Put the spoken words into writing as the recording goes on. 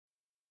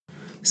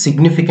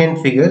significant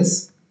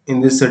figures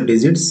in this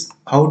digits,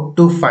 how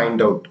to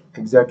find out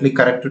exactly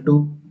correct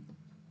to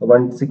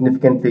one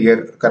significant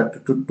figure,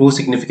 correct to two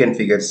significant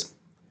figures.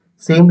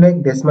 Same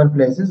like decimal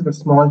places, but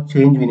small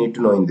change we need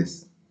to know in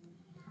this.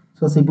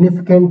 So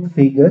significant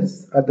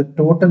figures are the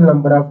total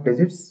number of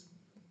digits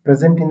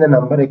present in the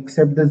number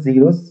except the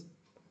zeros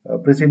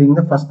preceding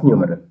the first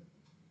numeral.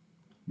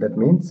 That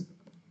means,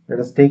 let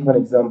us take one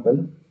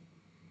example,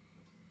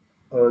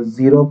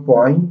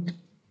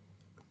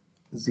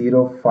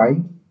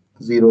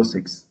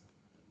 0.0506.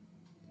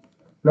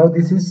 Now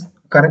this is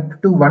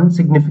correct to one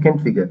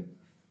significant figure.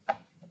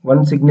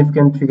 One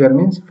significant figure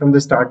means from the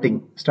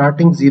starting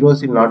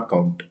zeros will not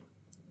count.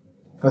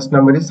 First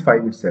number is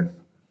 5 itself.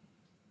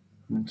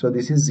 So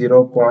this is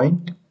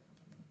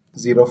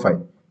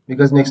 0.05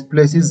 because next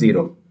place is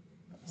 0.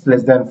 It's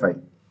less than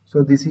 5.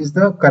 So this is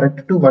the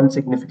correct to one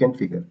significant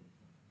figure.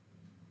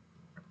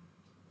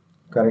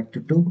 Correct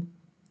to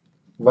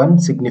one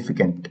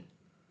significant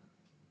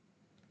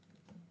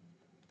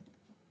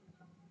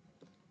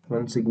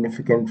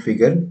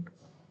figure.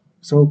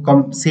 So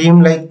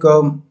same like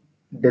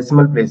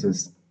decimal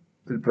places.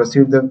 We'll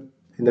proceed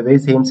in the way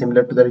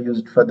similar to the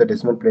used for the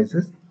decimal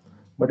places,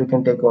 but you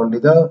can take only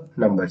the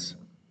numbers.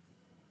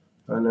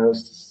 And I'll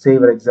say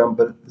for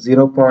example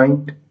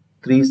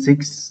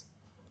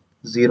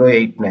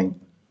 0.36089.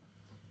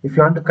 If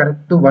you want to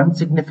correct to one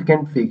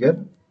significant figure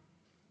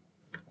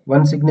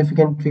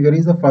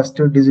is the first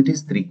digit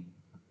is 3.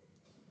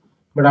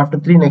 But after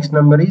 3 next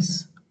number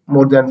is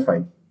more than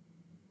 5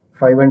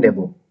 and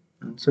above.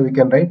 So we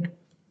can write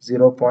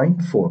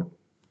 0.4.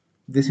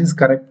 This is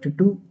correct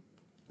to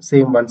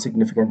same one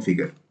significant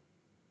figure,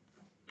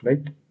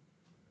 right?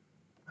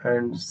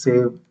 And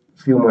say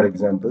few more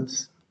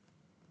examples.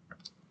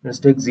 Let's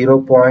take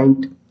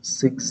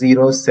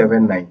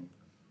 0.6079.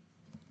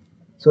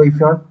 So if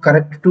you want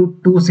correct to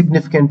two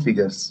significant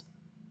figures,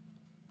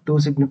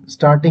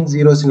 starting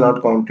zeros will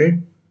not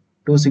counted,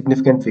 two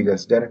significant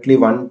figures directly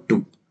 1,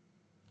 2,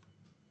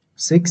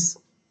 6,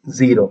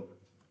 0.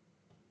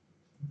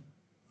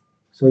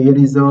 So here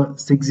is a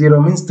 60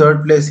 means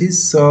third place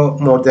is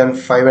more than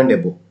 5 and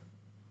above.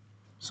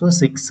 So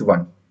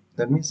 61,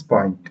 that means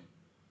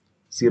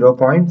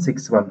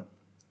 0.61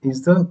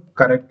 is the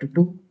correct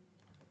to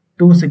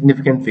two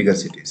significant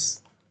figures it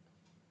is.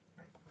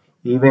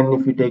 Even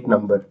if you take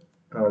number,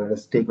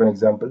 let's take one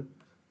example,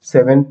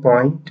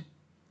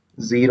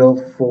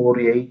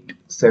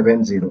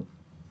 7.04870.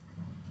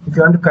 If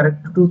you want to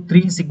correct to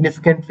three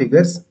significant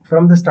figures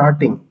from the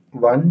starting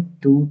 1,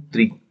 2,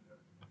 3.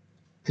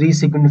 Three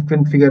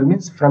significant figure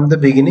means from the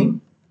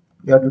beginning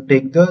you have to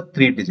take the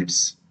 3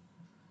 digits.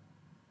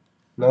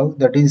 Now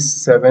that is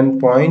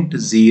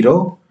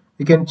 7.0.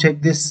 You can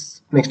check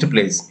this next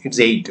place. It's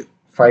 8,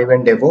 5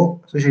 and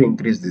above. So you should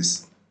increase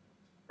this.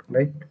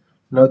 Right.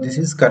 Now this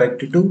is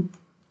correct to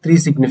three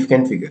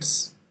significant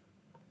figures.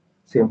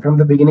 Same from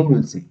the beginning you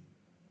will see.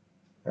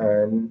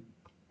 And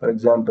for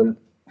example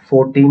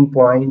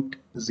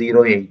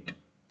 14.08.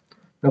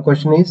 Now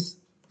question is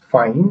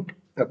find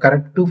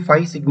correct to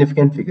 5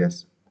 significant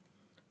figures.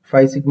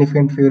 5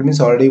 significant figure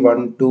means already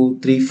 1, 2,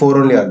 3, 4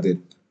 only are there.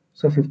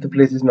 So fifth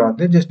place is not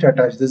there, just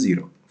attach the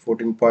 0.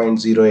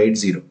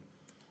 14.080.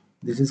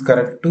 This is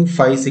correct to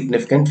 5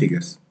 significant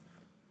figures.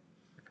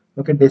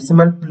 Okay,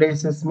 decimal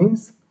places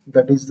means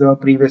that is the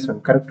previous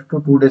one. Correct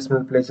to 2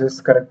 decimal places,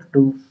 correct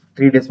to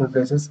 3 decimal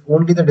places.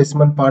 Only the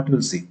decimal part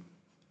will see.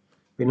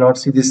 We will not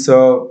see this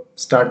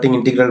starting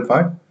integral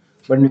part.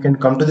 But you can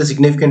come to the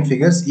significant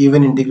figures,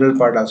 even integral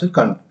part also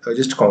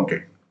just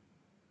counted.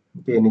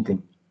 Okay,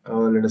 anything.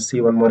 Let us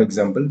see one more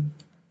example.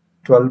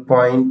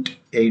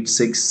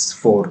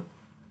 12.864.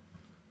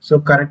 So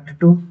correct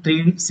to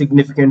 3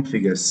 significant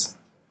figures.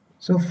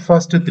 So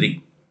first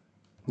 3,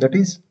 that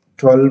is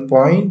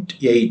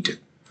 12.8.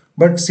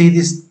 But see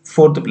this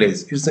fourth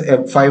place, it's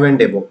 5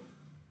 and above.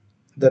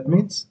 That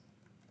means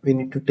we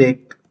need to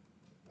take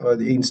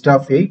instead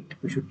of 8,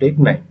 we should take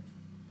 9.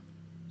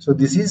 So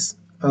this is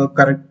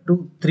correct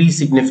to 3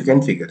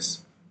 significant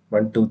figures.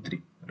 1, 2,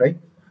 3, right?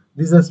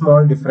 This is a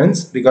small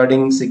difference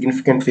regarding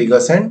significant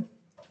figures and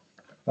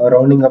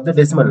rounding of the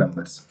decimal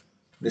numbers.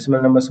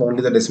 Decimal numbers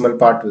only the decimal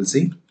part will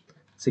see.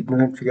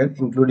 Significant figure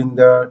including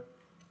the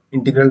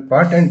integral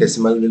part and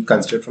decimal will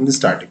consider from the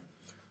starting.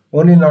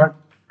 Only not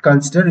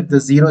consider if the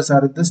zeros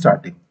are at the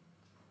starting.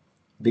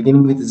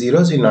 Beginning with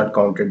zeros will not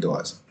count it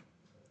those.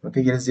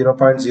 Okay, here is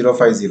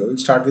 0.050. We'll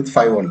start with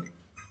 5 only.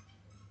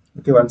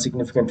 Okay, one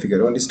significant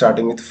figure only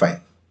starting with 5.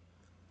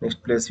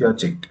 Next place you are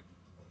checked.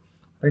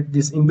 Right,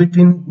 this in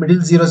between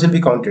middle zeros will be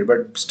counted,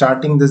 but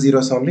starting the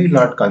zeros only will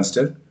not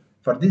consider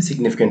for the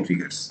significant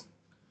figures.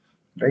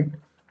 Right.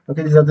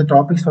 Okay, these are the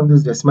topics from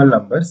these decimal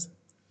numbers.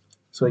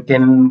 So you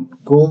can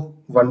go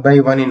one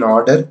by one in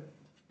order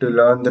to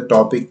learn the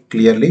topic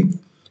clearly,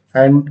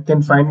 and you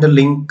can find the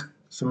link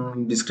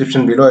some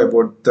description below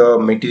about the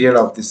material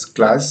of this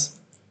class,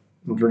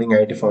 including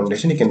IT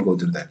Foundation. You can go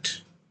through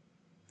that.